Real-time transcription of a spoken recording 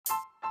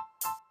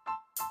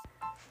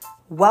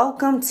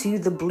Welcome to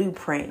the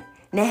Blueprint.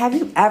 Now, have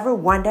you ever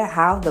wondered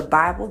how the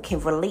Bible can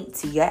relate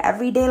to your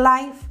everyday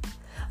life?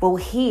 Well,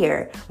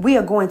 here we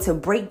are going to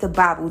break the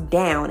Bible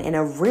down in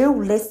a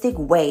realistic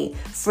way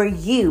for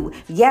you,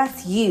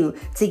 yes, you,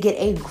 to get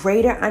a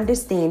greater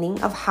understanding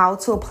of how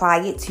to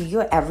apply it to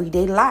your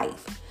everyday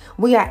life.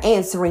 We are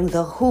answering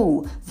the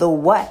who, the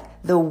what,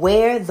 the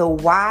where, the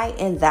why,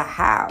 and the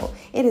how.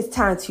 It is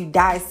time to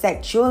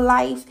dissect your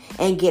life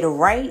and get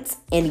right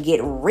and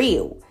get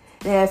real.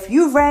 Now, if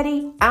you're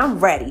ready, I'm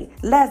ready.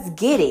 Let's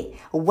get it.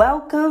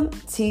 Welcome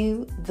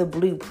to the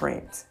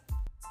Blueprint.